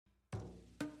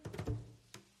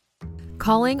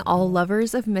Calling all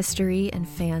lovers of mystery and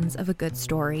fans of a good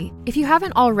story. If you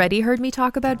haven't already heard me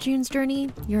talk about June's Journey,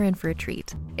 you're in for a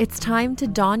treat. It's time to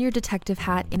don your detective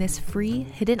hat in this free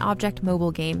hidden object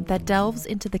mobile game that delves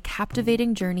into the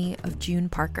captivating journey of June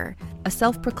Parker, a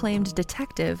self-proclaimed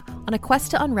detective on a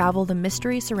quest to unravel the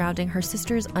mystery surrounding her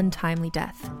sister's untimely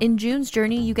death. In June's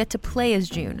Journey, you get to play as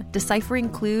June, deciphering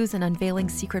clues and unveiling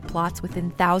secret plots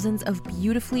within thousands of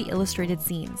beautifully illustrated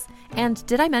scenes. And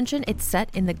did I mention it's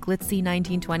set in the glitzy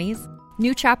 1920s?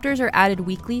 New chapters are added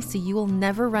weekly, so you will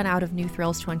never run out of new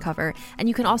thrills to uncover, and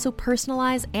you can also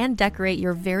personalize and decorate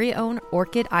your very own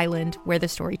Orchid Island where the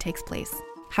story takes place.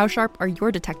 How sharp are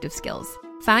your detective skills?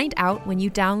 Find out when you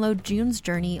download June's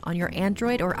Journey on your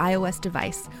Android or iOS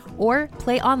device, or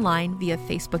play online via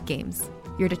Facebook Games.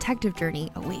 Your detective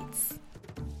journey awaits.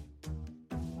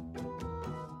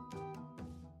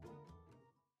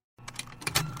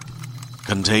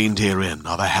 Contained herein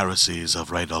are the heresies of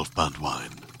Radolf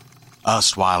Burntwine,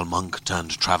 erstwhile monk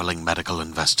turned traveling medical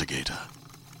investigator.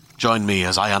 Join me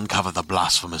as I uncover the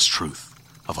blasphemous truth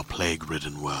of a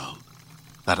plague-ridden world,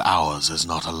 that ours is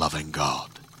not a loving God,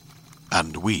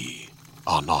 and we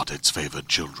are not its favored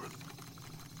children.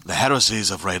 The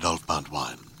heresies of Radolf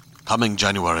Burntwine, coming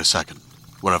January 2nd,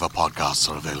 wherever podcasts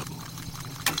are available.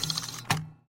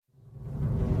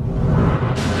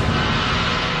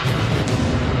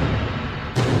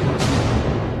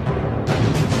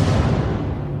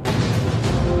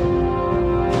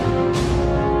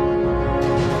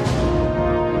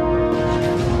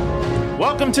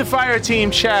 Welcome to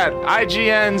Fireteam Chat,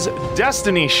 IGN's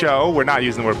Destiny show. We're not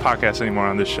using the word podcast anymore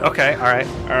on this show. Okay, all right.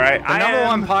 All right. The number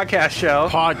one podcast show.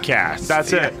 Podcast.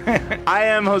 That's it. I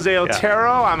am Jose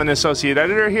Otero. I'm an associate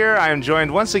editor here. I am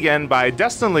joined once again by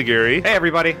Destin Liguri. Hey,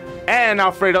 everybody. And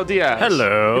Alfredo Diaz.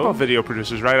 Hello. You're both video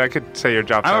producers, right? I could say your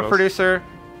job I'm titles. a producer.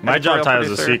 My job title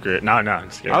is a producer. secret. No, I'm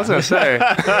just kidding. I was going to say.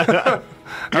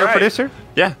 You're a producer?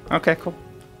 Yeah. Okay, cool.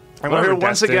 And we're here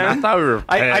once Destin. again. I thought we were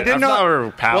I didn't know. thought we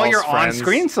were pals, well, you're friends. on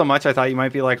screen so much, I thought you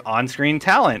might be like on-screen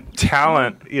talent.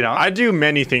 Talent. You know? I do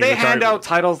many things. They which hand aren't- out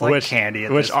titles like which, candy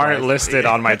at which this aren't place. listed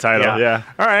on my title. Yeah.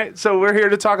 All right, so we're here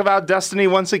to talk about Destiny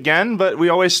once again, but we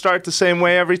always start the same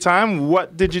way every time.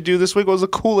 What did you do this week? What was the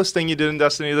coolest thing you did in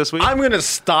Destiny this week? I'm going to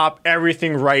stop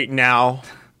everything right now.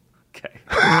 Okay.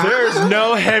 There's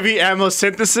no heavy ammo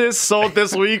synthesis sold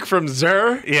this week from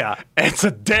Xur. Yeah. It's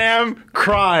a damn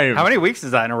crime. How many weeks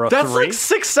is that in a row? That's 3? like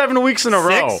 6-7 weeks in a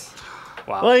row. 6?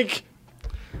 Wow. Like,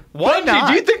 why Bungie, not?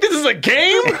 do you think this is a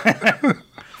game?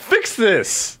 Fix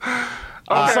this.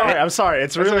 I'm sorry.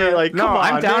 It's really like, No, come on,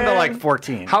 I'm down to man. like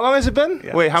 14. How long has it been?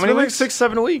 Wait, how It's many been weeks? Like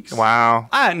 6-7 weeks. Wow.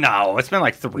 No, it's been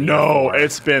like 3 or No, 4.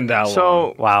 it's been that long.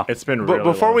 So, Wow. It's been But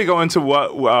really before long. we go into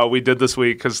what we did this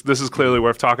week, because this is clearly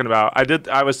worth talking about,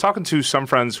 I was talking to some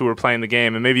friends who were playing the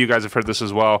game, and maybe you guys have heard this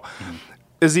as well.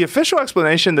 Is the official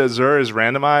explanation that Xur is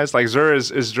randomized, like Xur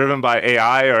is driven by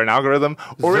AI or an algorithm,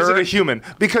 or is it a human?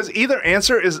 Because either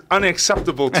answer is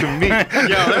unacceptable to me.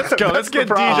 Yeah, let's go. Let's get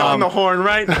DJ on the horn,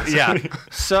 right? Yeah.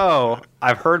 So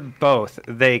I've heard both.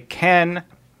 They can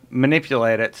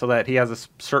manipulate it so that he has a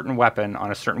certain weapon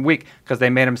on a certain week because they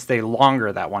made him stay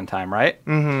longer that one time, right?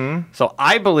 Mm-hmm. So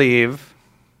I believe,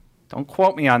 don't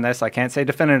quote me on this, I can't say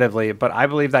definitively, but I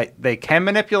believe that they can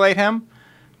manipulate him,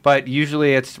 but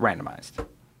usually it's randomized.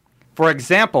 For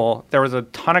example, there was a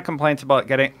ton of complaints about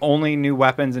getting only new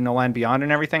weapons in No Land Beyond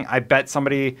and everything. I bet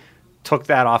somebody took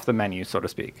that off the menu, so to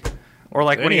speak. Or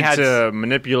like They when he need had to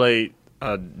manipulate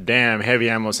a damn heavy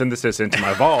ammo synthesis into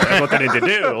my vault. That's what they need to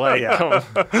do. Like,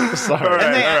 sorry.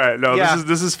 All right. No, yeah.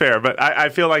 this is fair, but I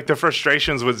feel like the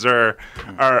frustrations with Xur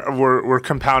were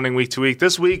compounding week to week.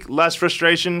 This week, less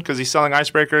frustration because he's selling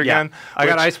Icebreaker again. Yeah. I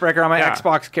got Icebreaker on my yeah.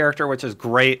 Xbox character, which is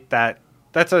great.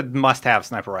 That's a must-have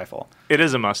sniper rifle. It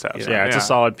is a must-have. Yeah, it's a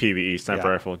solid PvE sniper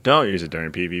Yeah. rifle. Don't use it during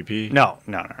PvP. No.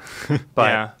 But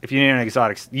Yeah. if you need an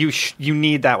exotic, you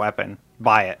need that weapon.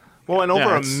 Buy it. Well, and over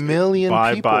Yeah, a it's million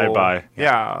buy, people. buy.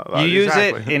 Yeah, You use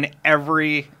exactly. it in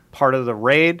every part of the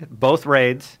raid, both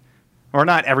raids. Or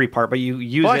not every part, but you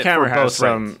use Black it for Hammer both has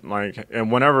raids. some,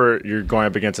 and whenever you're going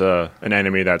up against an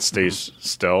enemy that stays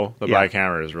still, the Yeah. Black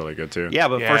Hammer is really good too. Yeah,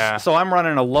 but Yeah. so I'm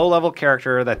running a low-level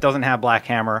character that doesn't have Black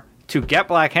Hammer. To get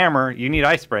Black Hammer, you need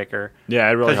Icebreaker. Yeah,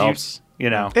 it really 'Cause helps. You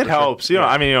know. It helps. You know,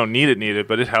 I mean, you don't need it,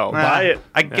 but it helps. Buy it.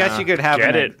 I guess you could have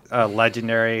Get it. a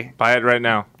legendary. Buy it right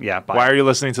now. Yeah, buy Why it. are you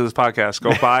listening to this podcast?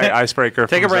 Go buy Icebreaker.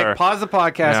 Take a from break. Xur. Pause the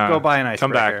podcast. Yeah. Go buy an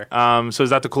Icebreaker. Come back. So is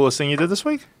that the coolest thing you did this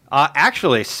week?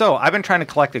 Actually, so I've been trying to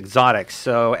collect exotics.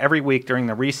 So every week during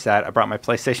the reset, I brought my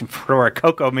PlayStation 4 to our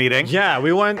Coco meeting. Yeah,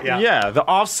 we went. Yeah, the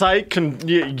offsite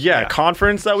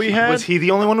conference that we had. Was he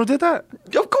the only one who did that?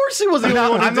 Of course, he was the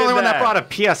only one. I'm the only one that brought a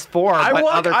PS4.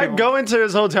 I go into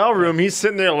his hotel room. He's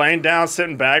sitting there, laying down,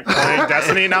 sitting back, playing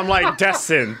Destiny, and I'm like,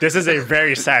 Destin, this is a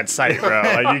very sad sight, bro.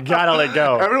 Like, you gotta let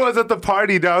go. Everyone's at the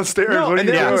party downstairs. No, what are and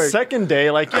you then doing? the second day,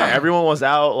 everyone was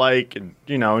out,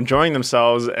 enjoying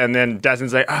themselves, and then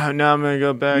Destin's like, oh no, I'm gonna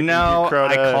go back. No,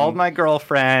 I called my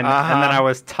girlfriend, and then I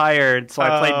was tired, so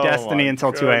I played Destiny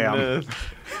until 2 a.m.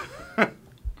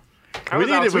 You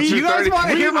guys want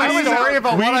to hear my story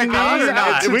about what I got or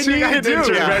not? We need an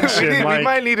intervention. We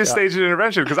might need a stage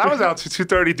intervention because I was out to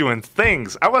 2:30 doing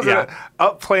things. I wasn't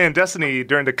up playing Destiny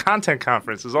during the content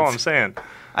conference. Is all I'm saying.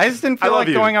 I just didn't feel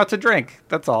like going out to drink.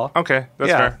 That's all. Okay,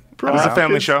 that's fair. It was a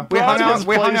family show. We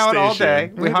hung out all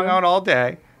day. We hung out all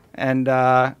day, and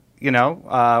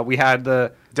we had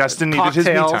the Destin cocktails. Needed his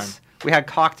me time. We had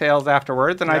cocktails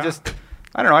afterwards, and I don't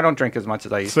know. I don't drink as much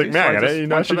as I used to. It's like,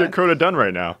 man, I should get Crota done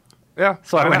right now. Yeah.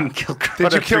 So I went and killed Crota.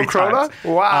 Did you kill Crota?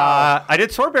 Wow. I did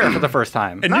Swordbearer for the first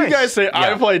time. And you guys say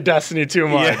I played Destiny too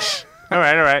much. All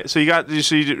right. So you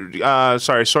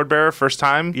Swordbearer first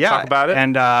time. Yeah. Talk about it.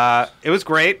 And it was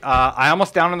great. I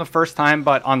almost downed him the first time,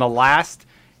 but on the last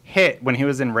hit when he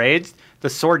was enraged, the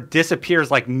sword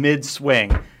disappears like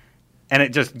mid-swing, and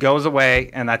it just goes away,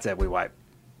 and that's it. We wipe.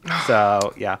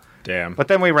 So yeah. Damn. But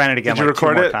then we ran it again. Did you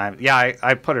record two more it? times. Yeah,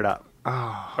 I put it up.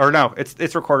 Oh. Or no,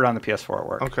 it's recorded on the PS4 at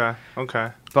work. Okay.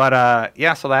 But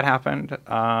so that happened.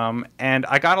 And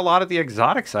I got a lot of the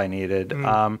exotics I needed.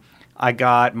 I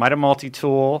got Might of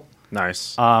Multi-Tool.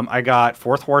 Nice. I got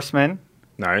Fourth Horseman.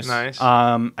 Nice.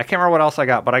 I can't remember what else I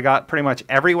got, but I got pretty much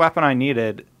every weapon I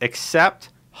needed except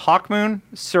Hawkmoon,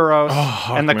 Suros,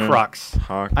 and the Crux.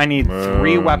 I need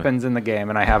 3 weapons in the game,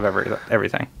 and I have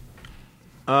everything.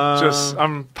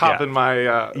 I'm popping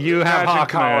my you have magic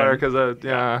collar Hawkmoon. because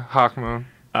Hawkmoon.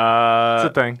 It's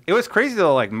a thing. It was crazy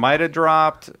though. Like Mida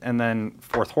dropped, and then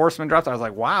Fourth Horseman dropped. I was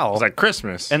like, wow. It was like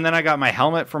Christmas. And then I got my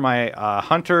helmet for my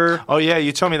Hunter. Oh yeah,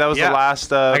 you told me that was the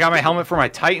last. I got my helmet for my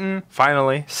Titan.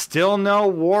 Finally. Still no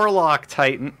Warlock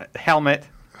Titan helmet,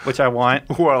 which I want.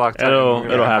 Warlock Titan.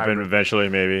 It'll happen eventually,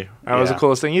 maybe. That was the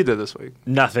coolest thing you did this week.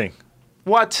 Nothing.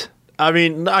 What? I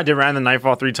mean, I ran the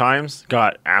Nightfall 3 times.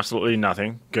 Got absolutely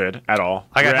nothing good at all.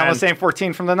 I got Helmet Same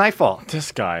 14 from the Nightfall.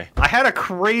 This guy. I had a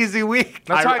crazy week.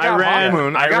 That's how I got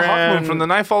Hawkmoon. I got Hawkmoon from the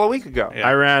Nightfall a week ago. Yeah.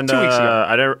 I ran 2 weeks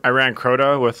ago. I ran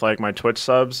Crota with my Twitch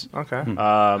subs. Okay.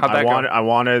 How'd that go? I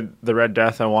wanted the Red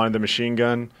Death. I wanted the machine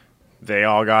gun. They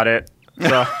all got it.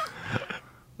 So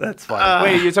that's fine.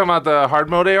 Wait, you're talking about the hard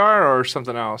mode AR or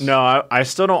something else? No, I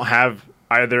still don't have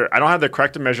either. I don't have the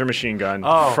corrective measure machine gun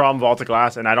from Vault of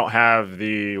Glass, and I don't have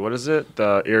the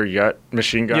the Ear Yut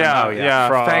machine gun. Yeah. You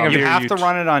have to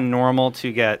run it on normal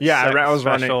to get I was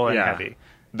special running and heavy.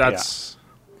 That's.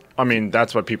 I mean,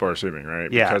 that's what people are assuming,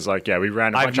 right? Yeah. Because we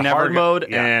ran a bunch of hard mode,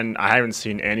 and I haven't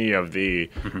seen any of the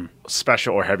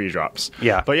special or heavy drops.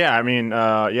 Yeah. But I mean,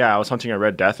 I was hunting a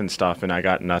Red Death and stuff, and I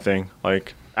got nothing. I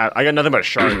got nothing but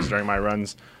shards during my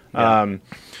runs. Yeah.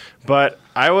 But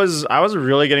I was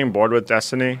really getting bored with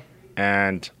Destiny,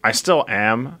 and I still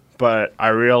am. But I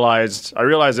realized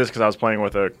this because I was playing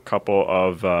with a couple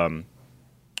of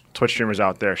Twitch streamers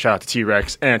out there. Shout out to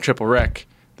T-Rex and Triple Rec.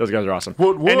 Those guys are awesome.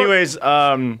 What? Anyways,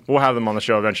 we'll have them on the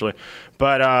show eventually.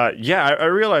 But I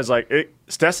realized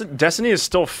Destiny is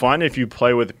still fun if you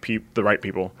play with the right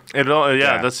people.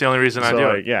 That's the only reason I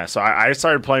do it. Yeah, so I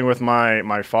started playing with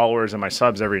my followers and my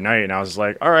subs every night, and I was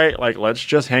like, all right, let's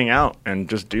just hang out and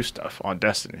just do stuff on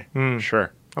Destiny.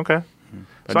 Sure. Okay.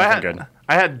 But so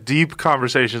I had deep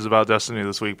conversations about Destiny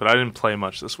this week, but I didn't play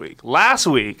much this week. Last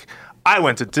week, I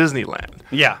went to Disneyland.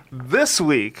 Yeah. This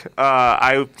week,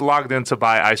 I logged in to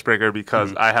buy Icebreaker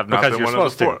because I have not been one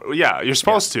of the 4. Yeah, you're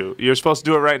supposed to. You're supposed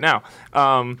to do it right now.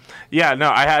 I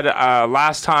had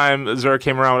last time Zur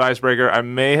came around with Icebreaker, I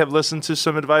may have listened to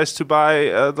some advice to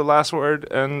buy The Last Word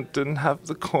and didn't have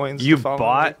the coins. You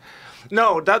bought?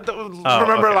 No,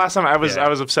 remember last time I was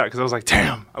upset because I was like,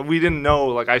 damn, we didn't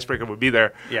know Icebreaker would be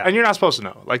there. Yeah. And you're not supposed to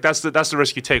know. That's the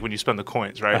risk you take when you spend the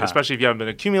coins, right? Especially if you haven't been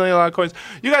accumulating a lot of coins.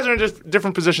 You guys are in a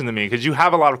different position than me because you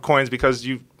have a lot of coins because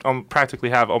you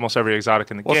practically have almost every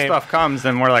exotic in the game. Well, stuff comes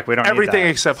and we're like, we don't everything need that.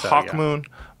 except Hawkmoon.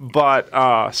 But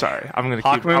sorry, I'm gonna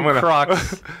keep Hawkmoon,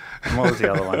 Crux. And what was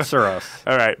the other one? Suros.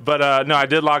 All right, but no, I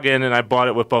did log in and I bought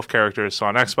it with both characters. So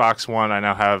on Xbox One, I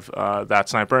now have that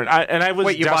sniper, and I was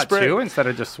Wait, you desperate. bought 2 instead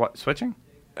of just switching?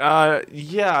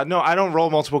 Yeah, no, I don't roll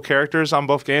multiple characters on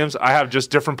both games. I have just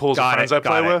different pools of friends I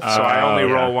play with, so I only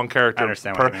roll one character. I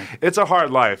understand what you mean. It's a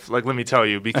hard life, like let me tell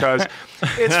you, because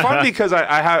it's fun because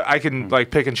I can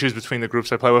like pick and choose between the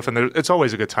groups I play with, and it's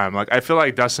always a good time. Like I feel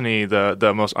like Destiny,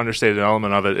 the most understated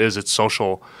element of it is its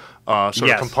social sort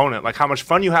of component, like how much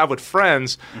fun you have with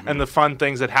friends and the fun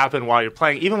things that happen while you're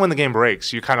playing. Even when the game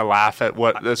breaks, you kind of laugh at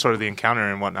what sort of the encounter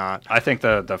and whatnot. I think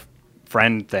the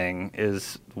friend thing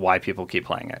is why people keep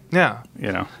playing it. Yeah,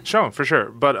 sure, for sure.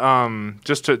 But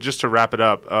just to wrap it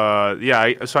up,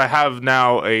 so I have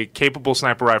now a capable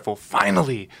sniper rifle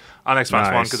finally on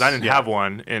Xbox One because I didn't have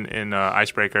one in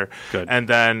Icebreaker. Good. And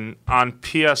then on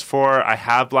PS4, I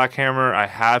have Black Hammer, I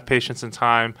have Patience and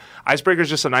Time. Icebreaker is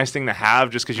just a nice thing to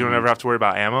have, just because you don't ever have to worry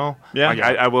about ammo. Yeah, like,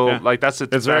 I will like that's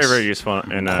it's very very useful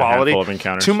in a quality handful of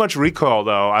encounters. Too much recoil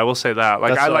though, I will say that.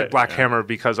 Like That's I like why- Black Hammer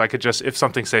because I could just, if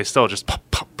something stays still, just pop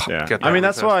pop pop. Yeah, Get I mean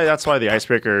that that's why the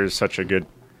Icebreaker is such a good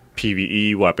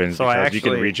PvE weapon, So I because you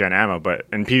can actually- regen ammo, but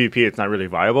in PvP it's not really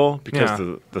viable because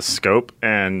the scope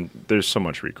and there's so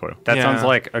much recoil. That Yeah. sounds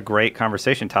like a great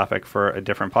conversation topic for a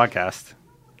different podcast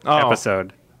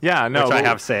episode, Yeah, no, which I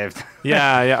have saved.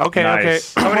 Yeah, okay,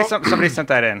 Nice. okay. Somebody sent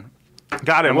that in.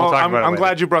 Got it. And we'll Well, talk about it I'm later.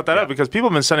 glad you brought that up because people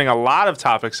have been sending a lot of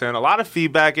topics in, a lot of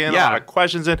feedback in, a Yeah. lot of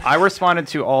questions in. I responded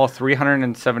to all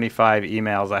 375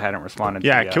 emails I hadn't responded to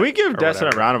Yeah, yet, can we give or Destin a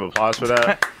whatever. round of applause for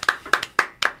that?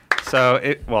 So,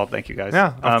 thank you guys.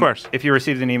 Yeah, of course. If you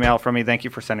received an email from me, thank you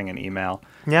for sending an email.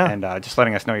 Yeah. And just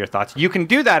letting us know your thoughts. You can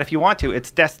do that if you want to. It's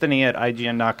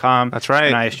destiny@ign.com. That's right.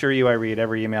 And I assure you I read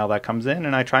every email that comes in,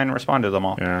 and I try and respond to them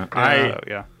all. Yeah,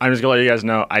 Yeah. I'm just gonna let you guys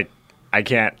know I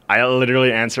can't. I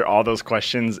literally answer all those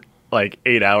questions like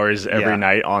 8 hours every Yeah.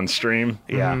 night on stream.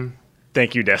 Yeah.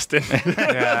 Thank you, Destin. Yeah,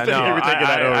 Thank no, you for taking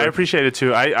that over. I appreciate it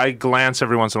too. I glance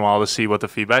every once in a while to see what the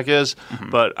feedback is,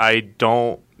 but I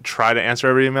don't try to answer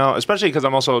every email, especially because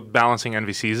I'm also balancing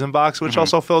NVC's inbox, which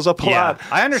also fills up a lot.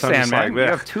 I So understand, I'm just man. like, You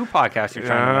have two podcasts you're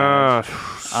trying to manage.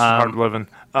 it's hard living.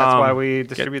 That's why we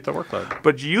distribute the workload.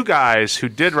 But you guys who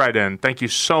did write in, thank you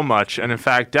so much. And in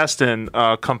fact, Destin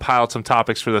compiled some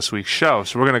topics for this week's show.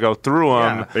 So we're going to go through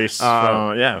them. Based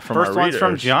from First our one's from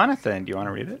readers. Jonathan. Do you want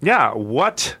to read it? Yeah.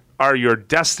 What are your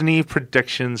Destiny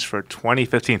predictions for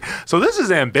 2015? So this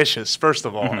is ambitious, first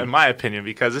of all, in my opinion,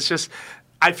 because it's just,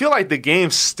 I feel like the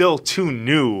game's still too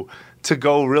new to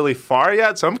go really far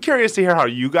yet. So I'm curious to hear how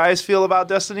you guys feel about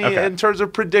Destiny in terms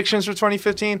of predictions for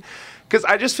 2015. Because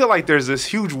I just feel like there's this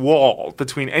huge wall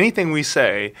between anything we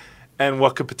say and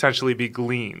what could potentially be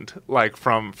gleaned, like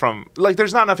from like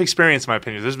there's not enough experience, in my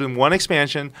opinion. There's been one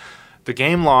expansion, the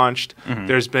game launched.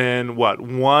 There's been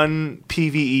one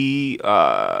PVE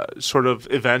sort of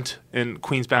event in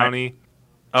Queen's Bounty,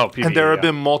 Oh, PvE, and there have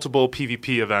been multiple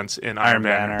PvP events in Iron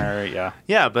Banner. Banner, yeah.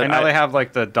 Yeah, but And now they have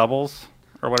like the doubles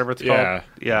or whatever it's Yeah. called.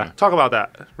 Yeah. talk about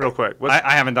that real quick. What's,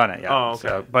 I haven't done it yet. Oh, okay.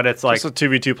 So, but it's like It's a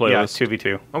 2v2 yeah, playlist.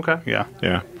 2v2. okay, Yeah.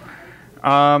 Yeah.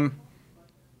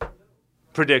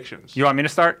 predictions. You want me to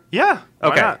start? Yeah, why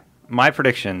Okay. not? My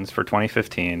predictions for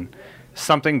 2015.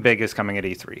 Something big is coming at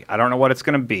E3. I don't know what it's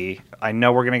going to be. I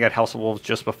know we're going to get House of Wolves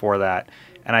just before that.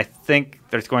 And I think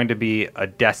there's going to be a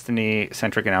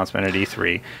Destiny-centric announcement at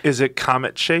E3. Is it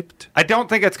comet shaped? I don't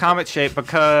think it's comet shaped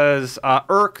because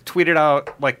Irk tweeted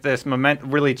out like this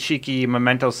really cheeky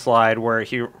memento slide where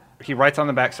he writes on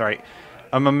the back,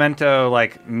 a memento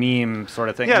like meme sort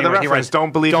of thing. Yeah, the he reference, writes,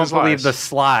 don't believe his lies." the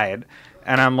slide.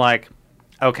 And I'm like,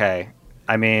 okay.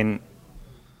 I mean,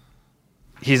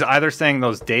 he's either saying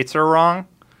those dates are wrong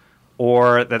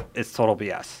or that it's total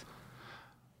BS.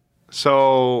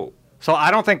 So So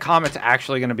I don't think Comet's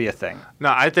actually going to be a thing.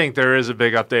 no, I think there is a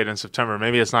big update in September.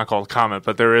 Maybe it's not called Comet,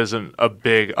 but there isn't a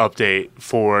big update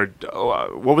for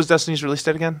what was Destiny's release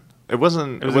date again? It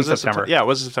wasn't. It was in September. Yeah, it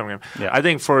was a September game. Yeah. I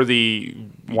think for the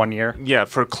 1 year.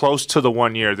 for close to the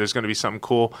 1 year, there's going to be something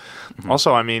cool.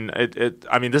 Also, I mean,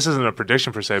 I mean, this isn't a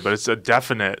prediction per se, but it's a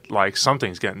definite like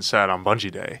something's getting said on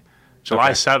Bungie Day.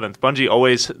 July 7th. Bungie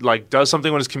always like does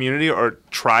something with his community or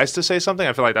tries to say something.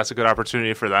 I feel like that's a good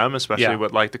opportunity for them, especially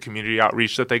with like the community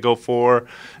outreach that they go for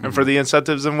and for the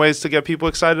incentives and ways to get people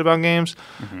excited about games.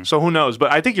 So who knows?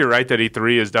 But I think you're right that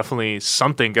E3 is definitely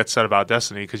something gets said about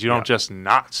Destiny because you don't just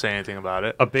not say anything about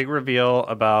it. A big reveal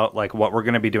about like what we're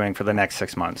going to be doing for the next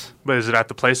 6 months. But is it at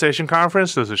the PlayStation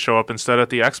conference? Does it show up instead at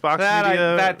the Xbox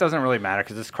media? That doesn't really matter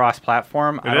because it's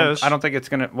cross-platform. is. I don't think it's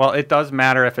going to... Well, it does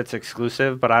matter if it's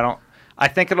exclusive, but I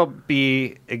think it'll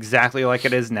be exactly like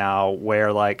it is now,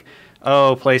 where like,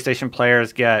 oh, PlayStation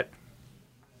players get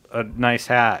a nice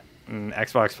hat and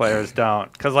Xbox players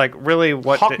don't. Because like, really,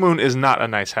 what? Hawkmoon is not a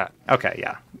nice hat. Okay,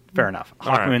 yeah, fair enough.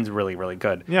 All right. Hawkmoon's really, really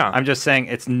good. Yeah. I'm just saying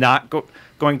it's not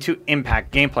going to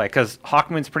impact gameplay because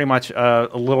Hawkmoon's pretty much a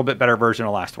little bit better version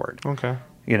of Last Word. Okay.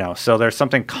 So there's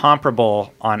something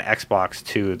comparable on Xbox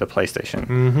to the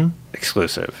PlayStation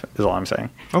exclusive, is all I'm saying.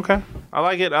 Okay. I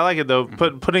like it though.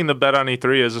 Putting the bet on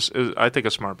E3 is I think,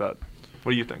 a smart bet.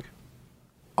 What do you think?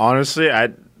 Honestly,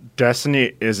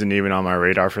 Destiny isn't even on my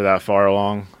radar for that far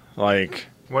along. Like,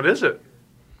 What is it?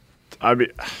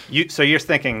 So you're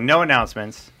thinking no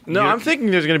announcements. No, I'm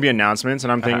thinking there's going to be announcements,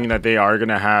 and I'm thinking that they are going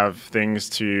to have things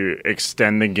to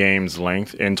extend the game's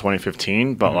length in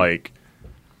 2015. But like,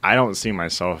 I don't see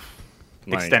myself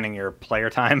extending your player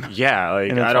time. Yeah,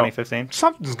 like in I 2015.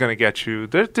 Something's gonna get you.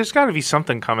 There's got to be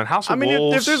something coming. House of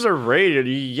Wolves. If there's a raid,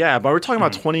 yeah, but we're talking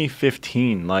about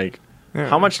 2015. Like,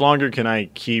 how much longer can I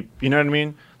keep? You know what I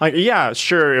mean? Like, yeah,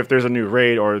 sure. If there's a new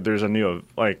raid or there's a new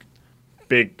like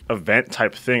big event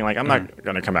type thing, like I'm not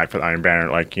gonna come back for the Iron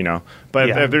Banner, like But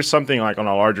if there's something like on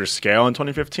a larger scale in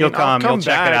 2015, you'll come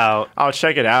check it out. I'll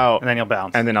check it out, and then you'll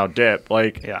bounce, and then I'll dip.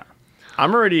 Like,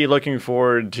 I'm already looking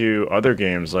forward to other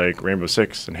games like Rainbow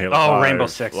Six and Halo 5. Oh, Rainbow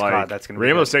Six! Like, God, that's gonna be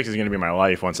Rainbow good. Six is gonna be my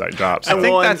life once that drops. I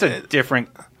think that's a different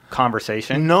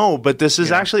conversation. No, but this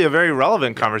is actually a very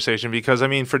relevant conversation because, I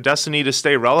mean, for Destiny to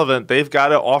stay relevant, they've got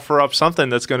to offer up something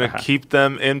that's going to keep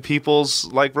them in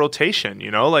people's like rotation.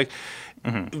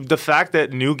 The fact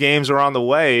that new games are on the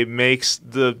way makes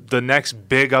the next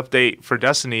big update for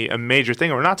Destiny a major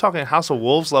thing. We're not talking House of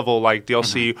Wolves level like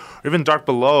DLC or even Dark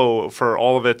Below for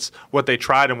all of its what they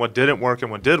tried and what didn't work and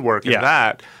what did work in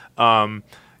that.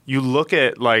 You look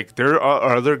at like there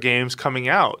are other games coming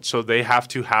out, so they have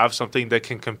to have something that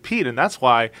can compete, and that's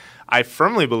why I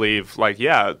firmly believe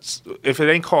if it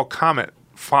ain't called Comet,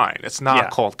 fine, it's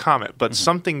not called Comet, but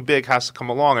something big has to come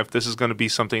along if this is going to be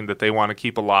something that they want to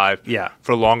keep alive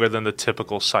for longer than the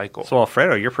typical cycle. So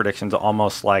Alfredo, your prediction's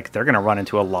almost like they're going to run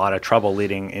into a lot of trouble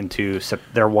leading into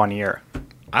their 1 year.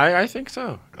 I think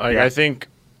so. I think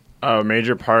a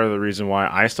major part of the reason why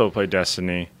I still play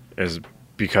Destiny is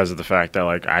because of the fact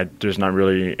that there's not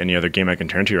really any other game I can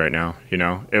turn to right now.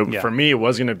 For me, it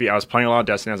was going to be, I was playing a lot of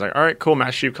Destiny. I was like, all right, cool,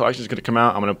 Master Chief Collection is going to come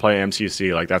out. I'm going to play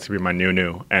MCC. Like, that's going to be my new.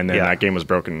 And then that game was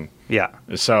broken. Yeah.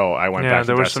 So I went back to Destiny.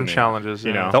 There were some challenges.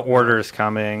 The order's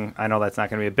coming. I know that's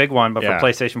not going to be a big one, but for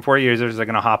PlayStation 4 users, they're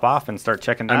going to hop off and start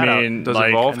checking that out. Does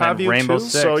Evolve have you Rainbow too?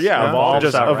 Six. So Evolve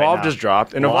just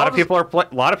dropped. And a lot of people have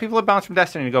bounced from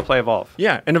Destiny to go play Evolve.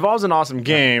 Yeah, and Evolve's an awesome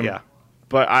game. Yeah.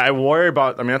 But I worry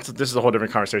about, this is a whole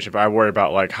different conversation, but I worry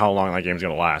about how long that game's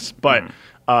going to last. But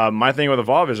my thing with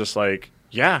Evolve is just that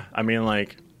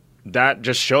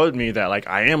just showed me that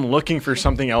I am looking for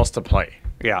something else to play.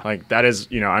 Yeah. That is,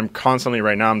 I'm constantly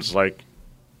right now, I'm just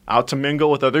out to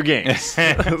mingle with other games.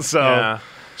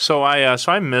 So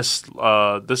I missed,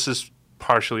 this is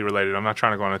partially related. I'm not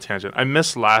trying to go on a tangent. I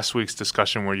missed last week's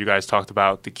discussion where you guys talked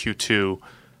about the Q2,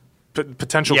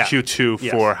 potential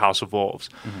Q2 for House of Wolves.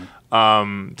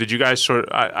 Did you guys sort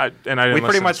of, we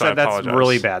pretty much said that's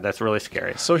really bad. That's really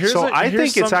scary. So I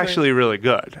think it's actually really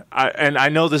good. And I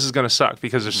know this is going to suck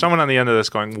because there's someone on the end of this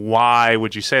going, why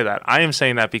would you say that? I am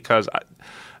saying that because,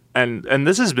 and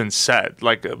this has been said,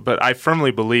 but I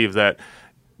firmly believe that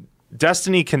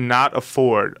Destiny cannot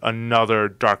afford another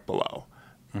Dark Below.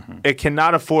 It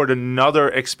cannot afford another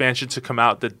expansion to come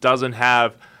out that doesn't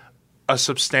have a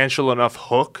substantial enough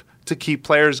hook to keep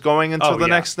players going until the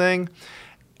next thing.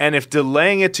 And if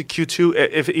delaying it to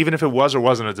Q2, even if it was or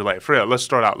wasn't a delay, for real, let's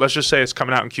start out. Let's just say it's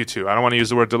coming out in Q2. I don't want to use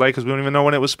the word delay because we don't even know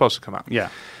when it was supposed to come out. Yeah.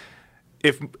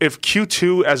 If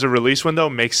Q2 as a release window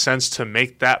makes sense to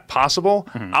make that possible,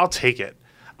 I'll take it.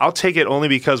 I'll take it only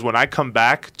because when I come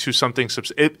back to something,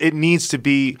 it needs to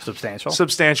be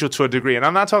substantial to a degree. And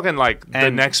I'm not talking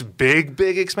the next big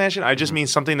expansion. I just mean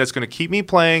something that's going to keep me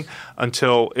playing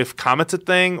until, if Comet's a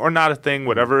thing or not a thing,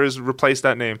 whatever is replace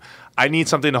that name, I need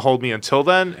something to hold me until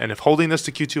then. And if holding this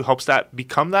to Q2 helps that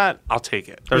become that, I'll take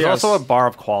it. There's also a bar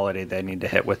of quality they need to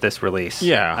hit with this release.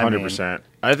 Yeah, 100%.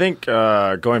 I think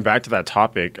going back to that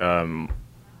topic, when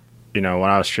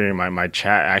I was streaming, my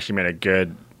chat actually made a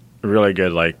really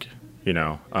good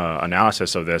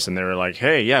analysis of this, and they were like,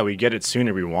 hey, yeah, we get it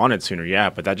sooner, we want it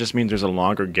sooner, but that just means there's a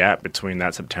longer gap between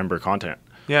that September content.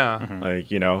 Sure.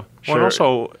 Well,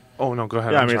 also, oh no, go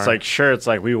ahead. Yeah, it's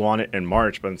we want it in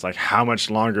March, but it's how much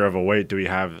longer of a wait do we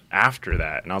have after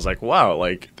that? And I was like, wow,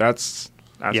 that's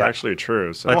actually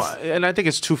true. So. And I think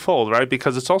it's twofold, right?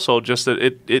 Because it's also just that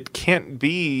it can't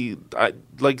be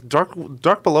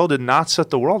Dark Below did not set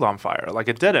the world on fire.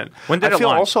 It didn't. When did it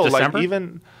launch? Also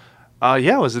December?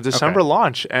 Yeah, it was a December Okay.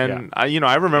 launch, and Yeah.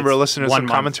 I remember It's listening to 1 some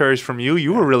month. commentaries from you.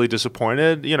 You were really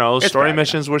disappointed. Story bad,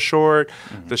 missions were short.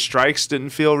 The strikes didn't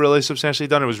feel really substantially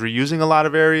done. It was reusing a lot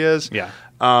of areas. Yeah.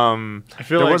 I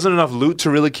feel There like wasn't enough loot to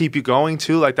really keep you going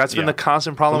too. Like that's been Yeah. the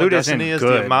constant problem The with loot isn't Destiny is the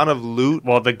good. amount of loot.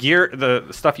 Well, the gear, the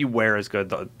stuff you wear is good.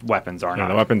 The weapons are no, not.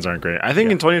 the weapons aren't great. I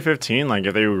think in 2015, like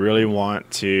if they really want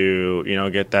to,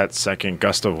 get that second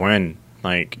gust of wind,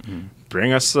 like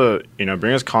bring us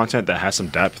content that has some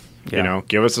depth. Yeah.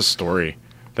 Give us a story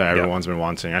that everyone's been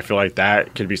wanting. I feel like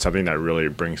that could be something that really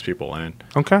brings people in.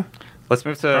 Okay. Let's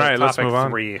move to right, let's topic move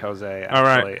on. 3, Jose. All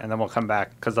right. Actually, and then we'll come back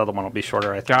because the other one will be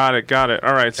shorter. I think. Got it.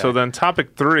 All right. So Okay. then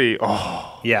topic 3. Oh,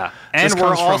 Yeah, This and we're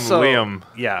comes from also Liam.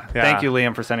 Yeah. Yeah. Thank you,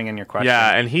 Liam, for sending in your question.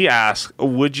 yeah. And he asked,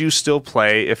 would you still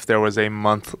play if there was a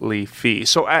monthly fee?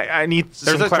 So I need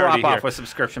There's some a clarity drop here. off with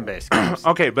subscription-based games.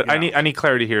 Okay, but you I know. need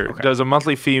clarity here. Does a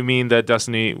monthly fee mean that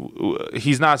Destiny?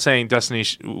 He's not saying Destiny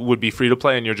would be free to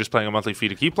play, and you're just paying a monthly fee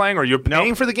to keep playing, or you're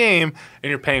paying for the game and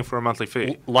you're paying for a monthly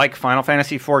fee. Like Final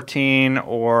Fantasy 14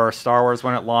 or Star Wars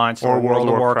when it launched, Or or World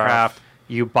of Warcraft. Warcraft.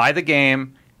 You buy the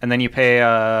game and then you pay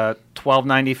a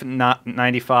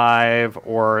 $12.95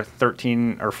 or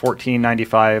 $13 or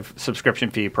 $14.95 subscription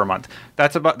fee per month.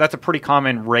 That's a pretty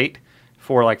common rate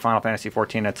for like Final Fantasy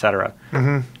 14, etc.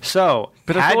 So,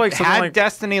 But I had, feel like something had like-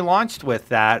 Destiny launched with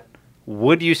that,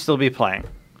 would you still be playing,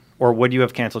 or would you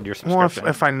have canceled your Well, subscription?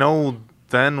 if I know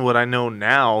then what I know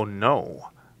now, no.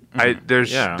 There's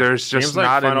just Games like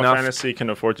not Final enough. Fantasy can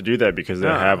afford to do that because they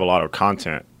Yeah. have a lot of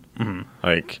content.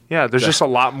 Like Yeah, there's just a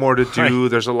lot more to do.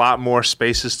 There's a lot more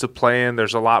spaces to play in.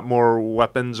 There's a lot more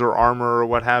weapons or armor or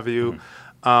what have you.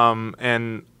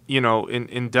 And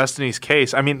in Destiny's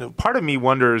case, I mean, part of me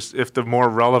wonders if the more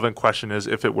relevant question is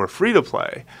if it were free to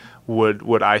play,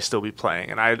 would I still be playing?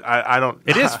 And I don't.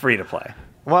 it is free to play.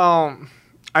 Well,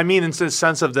 I mean, in the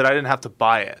sense of that I didn't have to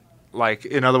buy it. Like,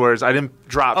 in other words, I didn't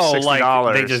drop $60.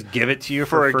 like they just give it to you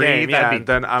for for a free? game, yeah, and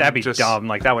then I'm that'd be just- dumb.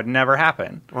 Like that would never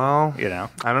happen. Well,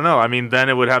 I don't know. I mean, then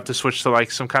it would have to switch to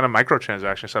like some kind of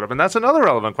microtransaction setup, and that's another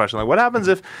relevant question. Like, what happens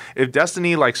if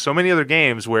Destiny, like so many other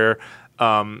games, where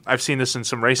I've seen this in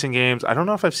some racing games. I don't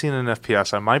know if I've seen it in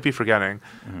FPS. I might be forgetting,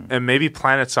 and maybe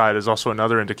PlanetSide is also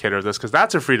another indicator of this because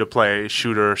that's a free to play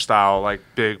shooter style like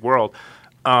big world.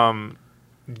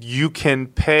 You can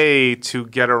pay to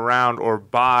get around or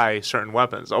buy certain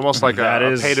weapons, almost like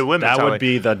a pay to win that mentality. would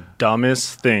be the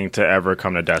dumbest thing to ever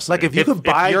come to Destiny. Like if you could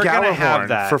buy you're gonna have Galahorn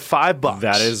that- for $5,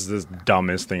 that is the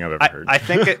dumbest thing I've ever heard. I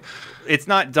think it's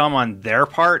not dumb on their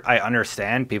part. I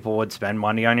understand people would spend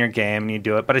money on your game and you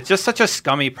do it, but it's just such a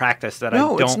scummy practice that I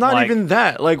no, don't it's not like. even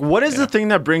that. Like, what is the thing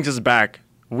that brings us back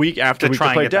week after To week try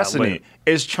to and play get that Destiny? loot.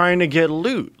 Is trying to get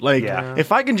loot. Like, Yeah.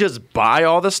 if I can just buy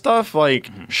all the stuff, like,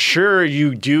 sure,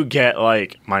 you do get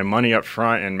like my money up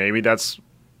front, and maybe that's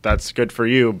good for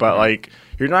you. But like,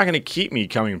 you're not going to keep me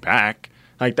coming back.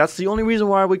 Like, that's the only reason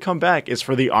why we come back is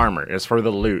for the armor, is for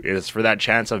the loot, is for that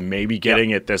chance of maybe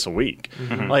getting it this week.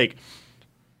 Like.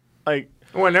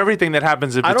 Well, and everything that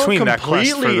happens in between that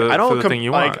quest for the thing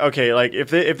you want. Okay, like if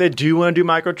they do want to do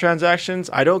microtransactions,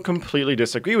 I don't completely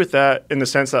disagree with that in the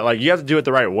sense that like you have to do it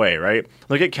the right way, right?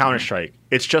 Look at Counter-Strike.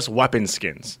 It's just weapon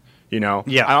skins. Yeah.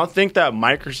 I don't think that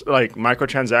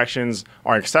microtransactions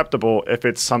are acceptable if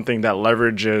it's something that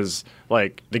leverages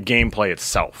like the gameplay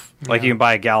itself. Like you can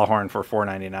buy a Galahorn for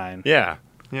 $4.99. Yeah.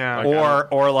 Yeah.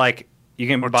 Or like you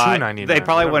can buy. $2.99, They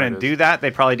probably whatever wouldn't it is. do that.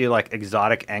 They'd probably do like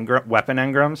exotic weapon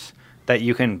engrams that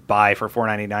you can buy for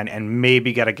 $4.99 and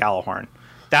maybe get a Galahorn.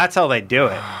 That's how they do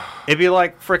it. It'd be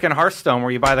like freaking Hearthstone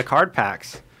where you buy the card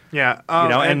packs. Yeah,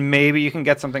 And maybe you can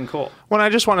get something cool. Well, I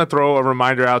just want to throw a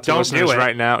reminder out to Don't listeners do it.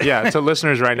 right now. Yeah, to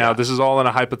listeners right now. This is all in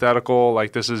a hypothetical.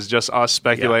 Like this is just us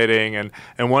speculating and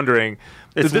wondering.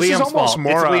 It's this Liam's is almost fault.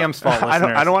 more. It's Liam's fault, I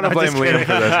don't want to listeners. blame I'm just Liam kidding.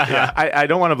 for this. I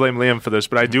don't want to blame Liam for this,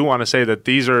 but I do want to say that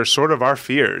these are sort of our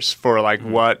fears for like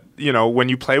what when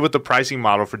you play with the pricing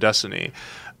model for Destiny.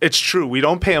 It's true. We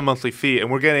don't pay a monthly fee, and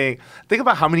we're getting. Think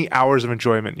about how many hours of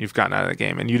enjoyment you've gotten out of the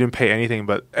game, and you didn't pay anything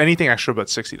extra but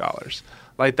 $60.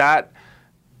 Like that,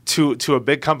 to a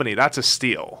big company, that's a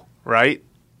steal, right?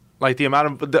 Like the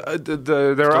amount of there are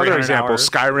other 300 examples. hours.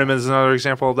 Skyrim is another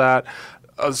example of that.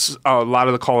 A lot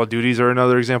of the Call of Duties are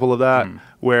another example of that.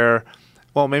 Where,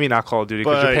 well, maybe not Call of Duty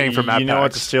because you're paying for map you know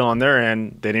what's a packs. steal on their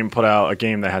end? They didn't put out a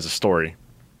game that has a story.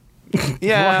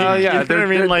 Yeah, You know what I they're-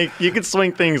 mean? Like, you could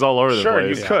swing things all over the Sure,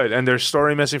 place. you could, and there's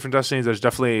story missing from Destiny. There's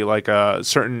definitely like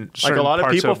certain Like a lot of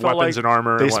parts people of felt weapons like and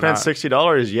armor. they and spent whatnot.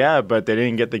 $60, yeah, but they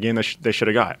didn't get the game that they should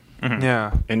have got.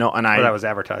 Yeah, And Or that was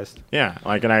advertised. yeah,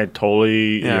 like, and I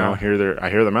totally Yeah. hear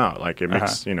them out. Like, it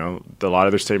makes a lot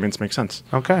of their statements make sense.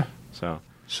 okay. So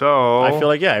So I feel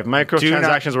like, if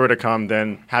microtransactions were to come,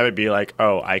 then have it be like,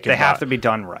 oh, I can. They have to be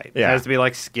done right. Yeah. It has to be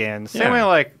like skins. Same Yeah. way,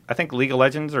 like I think League of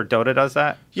Legends or Dota does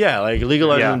that. Yeah, like League of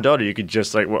Legends Yeah. and Dota, you could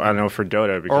just like, I know for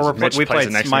Dota because Mitch we plays played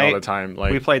it next to Smite me all the time.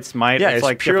 Like, we played Smite. Yeah, it's it's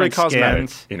like purely different cosmetic,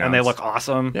 skins, you know, and they it's- look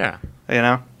awesome. yeah. You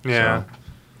know. yeah.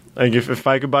 Like if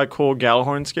I could buy cool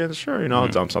Galahorn skins, sure, I'll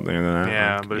dump something in there.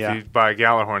 Yeah, Like, but Yeah. if you buy a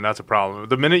Galahorn, that's a problem.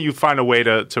 The minute you find a way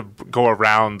to go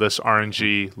around this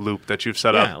RNG loop that you've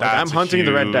set yeah, up, like I'm that's a hunting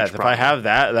the Red huge Death. problem. If I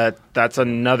have that's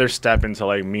another step into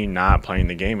like me not playing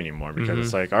the game anymore because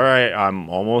it's like, all right, I'm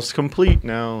almost complete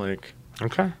now. Like,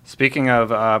 Okay. Speaking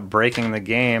of breaking the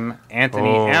game, Anthony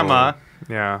Oh. Emma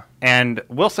Yeah. and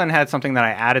Wilson had something that I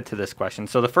added to this question.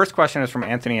 So the first question is from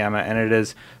Anthony Emma, and it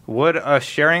is, would a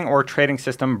sharing or trading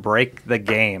system break the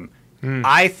game?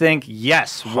 I think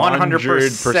yes,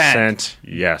 100%.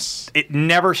 Yes. It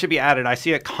never should be added. I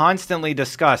see it constantly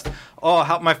discussed. Oh,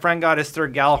 how my friend got his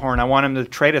third Galahorn. I want him to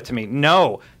trade it to me.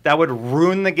 No, that would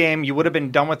ruin the game. You would have been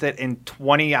done with it in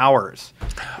 20 hours.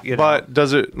 You know? But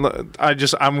does it?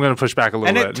 I'm going to push back a little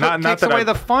and bit. it takes that away I-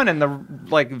 the fun and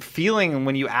the feeling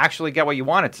when you actually get what you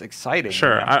want. It's exciting.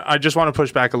 Sure. you know? I just want to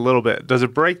push back a little bit. Does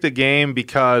it break the game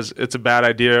because it's a bad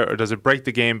idea, or does it break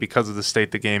the game because of the state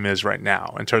the game is right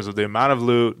now in terms of the amount of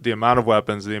loot, the amount of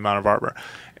weapons, the amount of armor?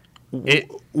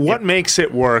 What makes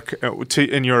it work,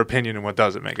 in your opinion, and what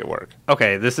doesn't make it work?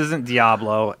 Okay, this isn't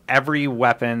Diablo. Every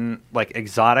weapon, like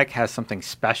exotic, has something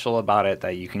special about it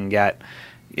that you can get,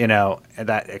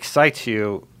 that excites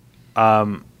you.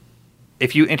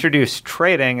 If you introduce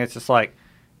trading, it's just like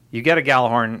you get a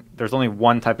Galahorn. There's only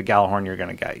one type of Galahorn you're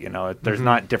going to get. There's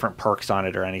not different perks on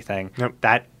it or anything. Yep.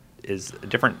 That is a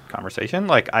different conversation.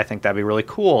 Like I think that'd be really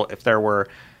cool if there were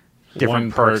different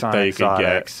One perks perk on that you could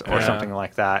get. exotics or Yeah. something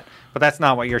like that. But that's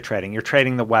not what you're trading. You're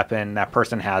trading the weapon. That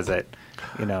person has it.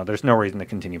 There's no reason to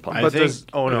continue playing. I But think, does-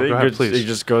 oh, no, I think go ahead, it's- please. It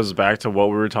just goes back to what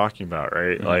we were talking about,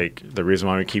 right? Like the reason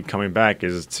why we keep coming back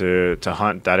is to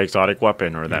hunt that exotic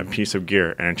weapon or that piece of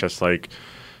gear, and it's just like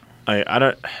I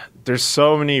don't. There's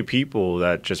so many people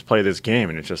that just play this game,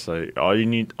 and it's just like all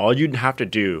you'd have to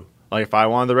do. Like if I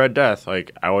wanted the Red Death,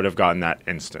 like I would have gotten that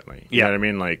instantly. You know what I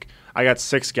mean? Like I got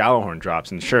 6 Galahorn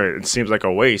drops, and sure, it seems like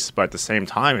a waste, but at the same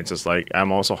time, it's just like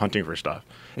I'm also hunting for stuff.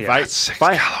 Yeah. 6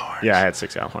 Galahorns. Yeah, I had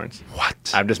 6 Galahorns. What?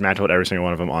 I've dismantled every single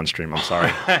one of them on stream. I'm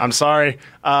sorry. I'm sorry.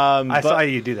 I saw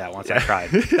you do that once. I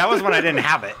tried. That was when I didn't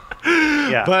have it.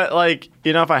 Yeah. But like,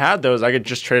 if I had those, I could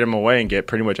just trade them away and get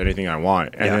pretty much anything I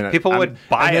want. And Yeah. then People would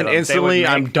buy and then them. They instantly would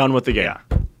I'm make- done with the game.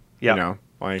 Yeah. You know,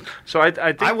 like So I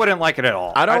think I wouldn't like it at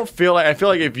all. I feel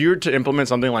like if you were to implement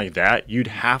something like that, you'd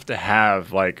have to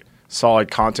have like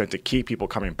solid content to keep people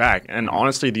coming back. And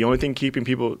honestly, the only thing keeping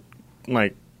people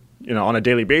like, on a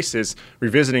daily basis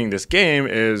revisiting this game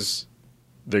is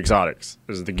the exotics,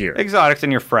 is the gear. Exotics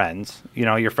and your friends.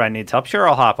 Your friend needs help. Sure,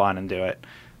 I'll hop on and do it.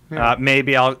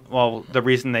 Maybe the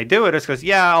reason they do it is because,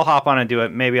 I'll hop on and do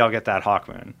it. Maybe I'll get that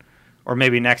Hawkmoon. Or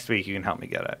maybe next week you can help me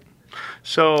get it.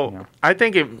 so. I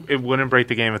think it wouldn't break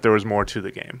the game if there was more to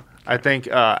the game. I think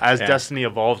as Destiny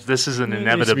evolves, this is an There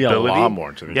needs to be a inevitability. lot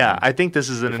more to the game I think this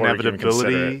is an before we can even consider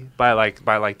inevitability it.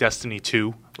 by like Destiny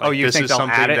 2. Oh, you this think is they'll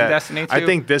something add it in that- Destiny 2? I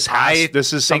think this I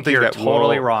this is think something you're that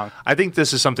totally will, wrong. I think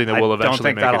this is something that will I eventually don't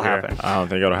think make that'll it here. happen. I don't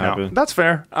think it'll happen. That's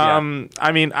fair. I mean,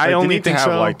 Like, I they only need to think have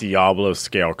so. like Diablo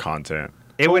scale content.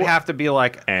 It would have to be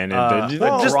like And uh, they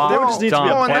raw just- there would just need to be a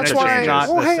dump, bunch and of it's changes. not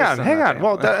Well, the hang on, system hang that on. they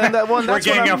Well, implement. and that one. We're That's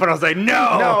what ganging I'm- up, and I was like,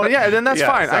 no. No, yeah, then that's Yeah,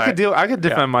 fine. I sorry. could deal. I could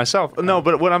defend myself. No,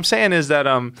 but what I'm saying is that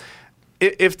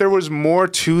if there was more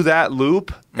to that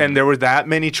loop, and there were that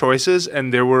many choices,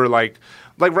 and there were like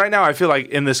right now, I feel like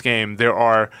in this game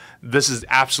this is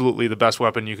absolutely the best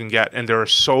weapon you can get, and there are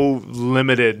so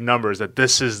limited numbers that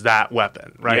this is that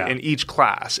weapon, right? Yeah. In each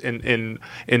class, in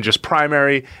just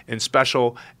primary, in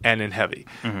special, and in heavy.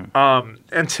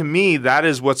 And to me, that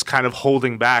is what's kind of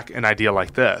holding back an idea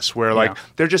like this, where like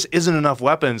there just isn't enough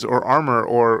weapons or armor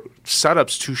or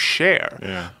setups to share.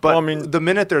 Yeah. But Well, I mean- the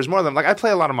minute there's more of them, like I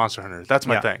play a lot of Monster Hunter. That's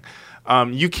my Yeah.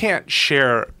 thing. You can't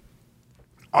share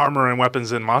armor and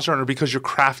weapons in Monster Hunter because you're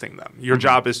crafting them. Your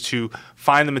job is to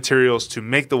find the materials to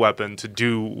make the weapon to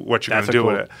do what you're going That's to do a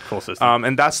with it. cool system.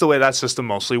 And that's the way that system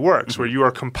mostly works, where you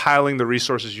are compiling the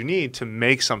resources you need to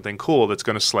make something cool that's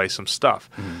going to slay some stuff.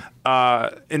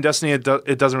 In Destiny, it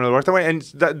doesn't really work that way, and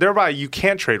thereby you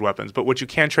can't trade weapons. But what you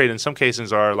can trade in some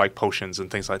cases are like potions and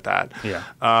things like that. Yeah.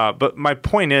 But my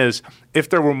point is, if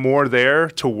there were more there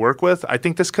to work with, I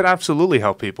think this could absolutely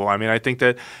help people. I mean, I think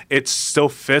that it still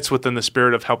fits within the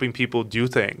spirit of helping people do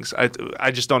things.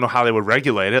 I just don't know how they would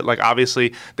regulate it. Like,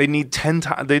 obviously, they need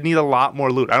they need a lot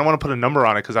more loot. I don't want to put a number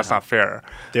on it because that's not fair.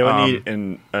 They would need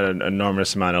an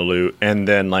enormous amount of loot, and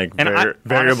then like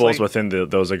variables honestly, within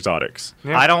those exotics.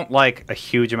 Yeah. I don't like a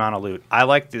huge amount of loot. I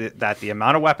like that the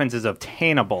amount of weapons is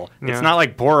obtainable. Yeah. It's not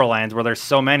like Borderlands where there's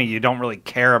so many you don't really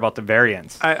care about the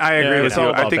variance. I agree with it's you. all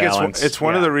I about think balance. it's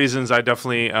one of the reasons I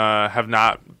definitely have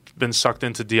not been sucked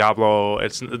into Diablo.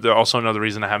 It's also another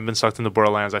reason I haven't been sucked into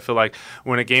Borderlands. I feel like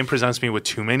when a game presents me with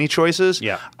too many choices,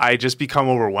 I just become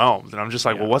overwhelmed, and I'm just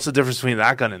like, well, what's the difference between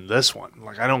that gun and this one?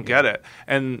 Like, I don't get it.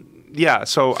 And yeah,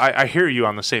 so I hear you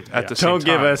on the same at the same time. Don't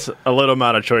give us a little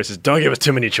amount of choices. Don't give us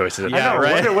too many choices. Yeah,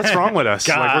 right. What's wrong with us?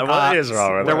 God, what is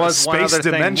wrong with There us? was one Space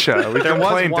other dementia. thing. We've There been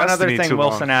was playing one other Destiny thing too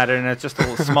Wilson long. added, and it's just a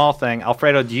little small thing.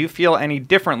 Alfredo, do you feel any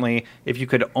differently if you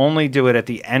could only do it at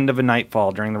the end of a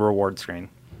Nightfall during the reward screen?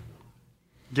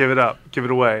 Give it up. Give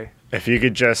it away. If you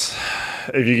could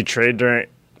trade during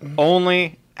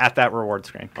Only at that reward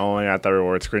screen. only at the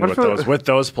reward screen What with if with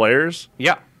those players.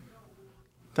 Yeah.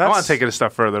 I want to take it a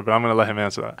step further, but I'm going to let him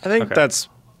answer that. I think that's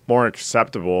more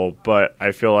acceptable, but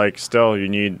I feel like still you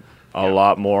need a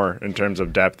lot more in terms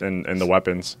of depth in the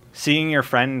weapons. Seeing your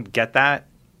friend get that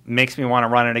makes me want to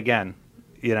run it again.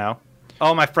 You know?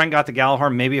 Oh, my friend got the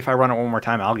Galahorn. Maybe if I run it one more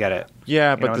time, I'll get it.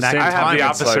 Yeah, You but know, the that- same I time, have the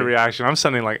it's opposite like- reaction. I'm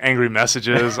sending like angry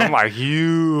messages. I'm like,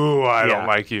 I don't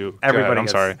like you. Go Everybody ahead, I'm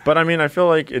gets- sorry. But I mean, I feel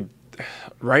like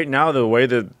right now the way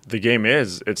that the game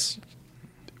is, it's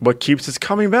what keeps us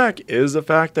coming back is the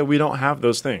fact that we don't have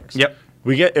those things. Yep.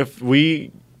 If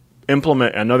we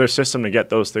implement another system to get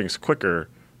those things quicker,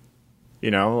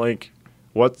 like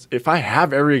if I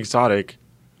have every exotic,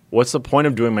 what's the point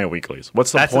of doing my weeklies?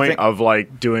 What's the That's the point thing. of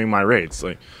like doing my raids?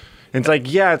 Like, it's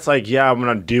like I'm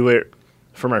gonna do it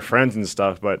for my friends and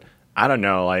stuff, but I don't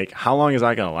know, like, how long is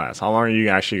that gonna last? How long are you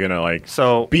actually gonna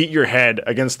beat your head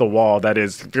against the wall that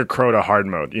is your Crota hard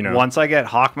mode? Once I get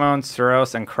Hawkmoon,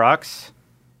 Suros, and Crux,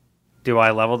 do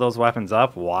I level those weapons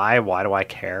up? Why? Why do I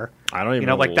care? I don't even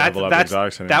like level up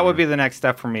exotics that anymore. would be the next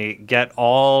step for me. Get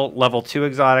all level 2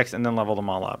 exotics and then level them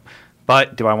all up.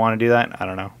 But do I want to do that? I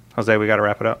don't know. Jose, we got to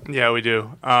wrap it up. Yeah, we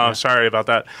do. Sorry about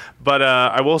that. But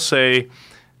I will say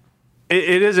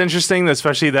it is interesting,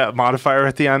 especially that modifier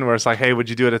at the end where it's like, hey, would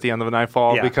you do it at the end of a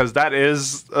Nightfall? Yeah. Because that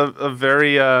is a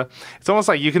very it's almost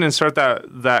like you can insert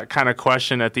that kind of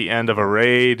question at the end of a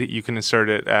raid. You can insert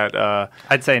it at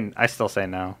I still say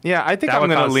no. yeah, I think That I'm would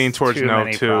going to cause lean towards too no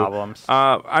many too. problems.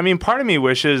 I mean, part of me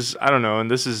wishes, I don't know, and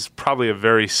this is probably a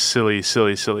very silly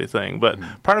thing, but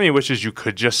part of me wishes you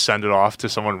could just send it off to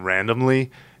someone randomly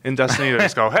in Destiny to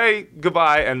just go, hey,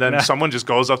 goodbye, and then someone just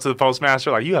goes up to the postmaster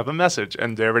like, you have a message,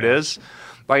 and there it is.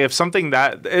 Like, if something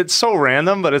that, it's so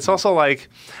random, but it's also like,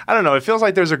 I don't know, it feels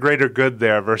like there's a greater good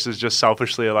there versus just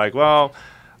selfishly like, well,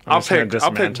 I'll pick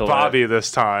Bobby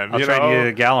this time. I'll you trade know?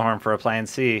 you Galahorn for a Plan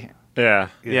C. Yeah.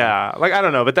 Yeah, like, I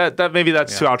don't know, but that maybe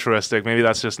that's too altruistic. Maybe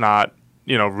that's just not,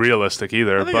 realistic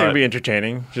either. I think but it'd be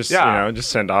entertaining. Just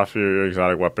just send off your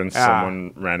exotic weapons. Yeah.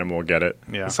 Someone random will get it.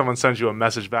 Yeah. someone sends you a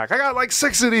message back. I got like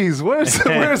 6 of these. Where's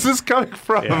this coming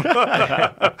from? Anyway,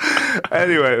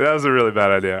 that was a really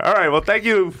bad idea. All right. Well, thank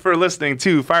you for listening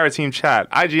to Fireteam Chat,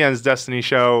 IGN's Destiny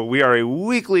show. We are a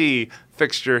weekly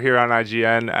fixture here on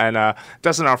IGN, and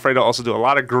Dustin and Alfredo also do a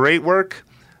lot of great work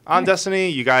on Destiny.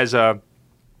 You guys,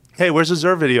 hey, where's the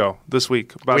Zer video this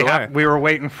week? By the way, We were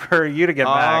waiting for you to get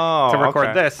back to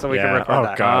record this so we can record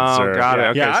that. God, sir. got it. Yeah,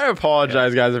 Okay. yeah, I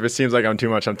apologize, guys, if it seems like I'm too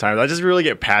much sometimes. I just really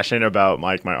get passionate about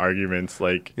like my arguments.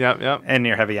 Like, Yep. And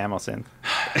your heavy ammo synth.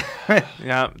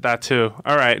 Yeah, that too.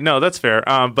 All right. No, that's fair.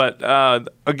 But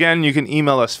again, you can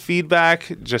email us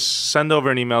feedback. Just send over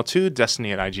an email to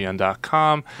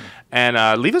destiny@ign.com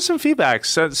and leave us some feedback.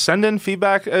 Send in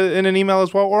feedback in an email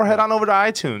as well, or head on over to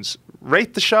iTunes.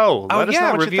 Rate the show. Let us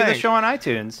know what review you the think. show on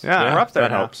iTunes. Yeah, we're up there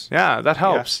that now. helps. Yeah, that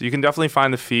helps. You can definitely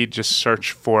find the feed. Just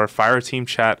search for Fireteam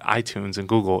Chat iTunes and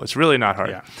Google. It's really not hard.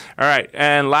 Yeah. All right.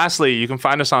 And lastly, you can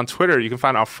find us on Twitter. You can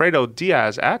find Alfredo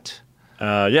Diaz at...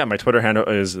 my Twitter handle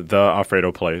is the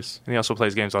Alfredo Plays. And he also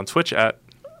plays games on Twitch at...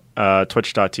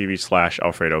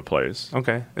 Twitch.tv/Alfredo Plays.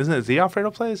 Okay. Isn't it the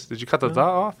Alfredo Plays? Did you cut the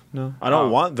off? No, I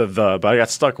don't want the, but I got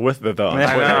stuck with the. On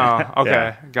I Twitter. know. Okay.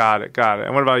 Yeah. Got it.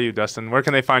 And what about you, Dustin? Where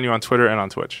can they find you on Twitter and on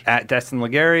Twitch? At Destin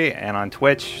Legary and on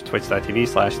Twitch,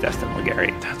 twitch.tv/Destin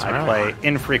Legary. I right. play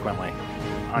infrequently.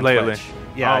 on lately. Twitch.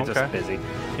 Yeah, Oh, okay. just busy.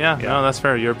 Yeah, no, that's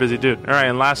fair. You're a busy dude. All right,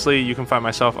 and lastly, you can find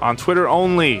myself on Twitter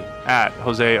only at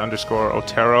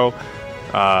Jose_Otero.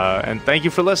 And thank you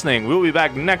for listening. We'll be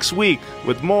back next week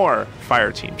with more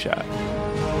Fireteam Chat.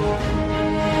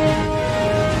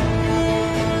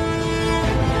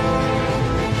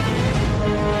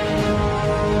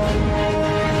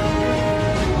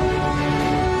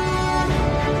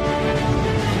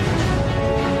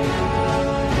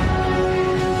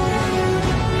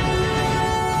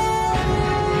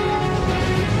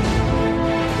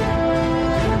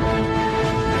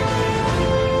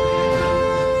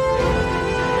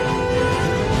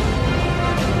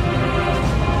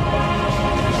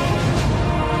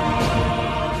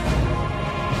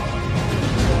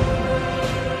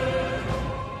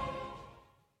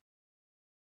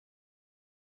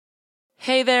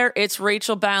 Hey there, it's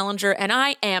Rachel Ballinger, and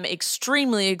I am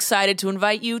extremely excited to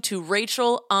invite you to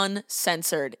Rachel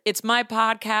Uncensored. It's my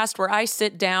podcast where I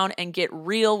sit down and get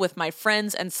real with my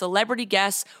friends and celebrity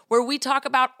guests, where we talk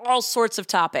about all sorts of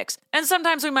topics. And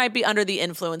sometimes we might be under the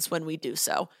influence when we do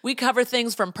so. We cover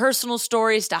things from personal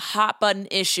stories to hot button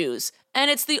issues. And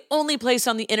it's the only place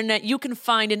on the internet you can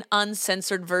find an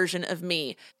uncensored version of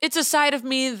me. It's a side of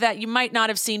me that you might not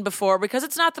have seen before because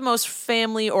it's not the most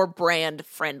family or brand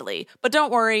friendly. But don't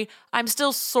worry, I'm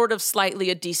still sort of slightly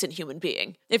a decent human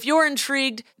being. If you're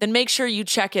intrigued, then make sure you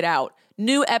check it out.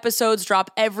 New episodes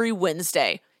drop every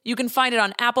Wednesday. You can find it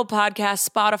on Apple Podcasts,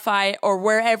 Spotify, or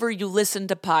wherever you listen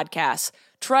to podcasts.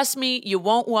 Trust me, you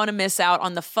won't want to miss out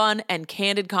on the fun and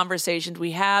candid conversations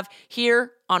we have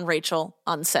here on Rachel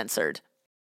Uncensored.